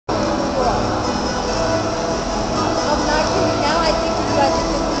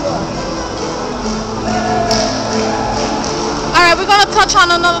touch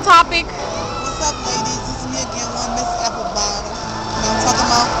on another topic? What's up, ladies? This is me again, one Miss Apple Bottom. You know what I'm talking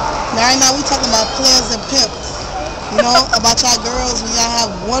about? Now, right now, we talking about players and pimps. You know, about y'all girls, when y'all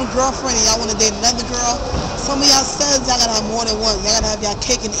have one girlfriend and y'all want to date another girl. Some of y'all says y'all gotta have more than one. Y'all gotta have y'all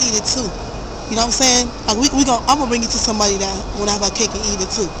cake and eat it too. You know what I'm saying? Like I'm gonna bring you to somebody that wanna have her cake and eat it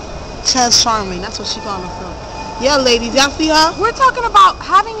too. Chaz Charming, that's what she calling herself. Yeah, ladies, y'all see her? We're talking about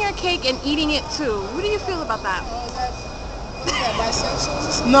having your cake and eating it too. What do you feel about that?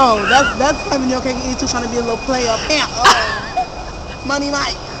 No, that's having your cake and eat it too, trying to be a little player, pimp. Money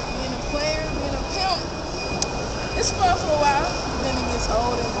Mike. Being a player, being a pimp, it's fun for a while. Then it gets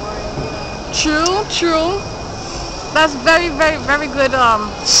old and boring, you know. True. That's very, very, very good.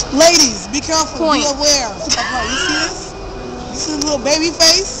 Ladies, be careful. Point. Be aware of her. You see this? You see this little baby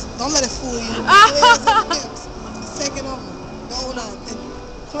face? Don't let it fool you. Players and pimps. It's taking over. Going on. And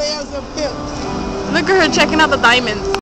players and pimps. Look at her checking out the diamonds.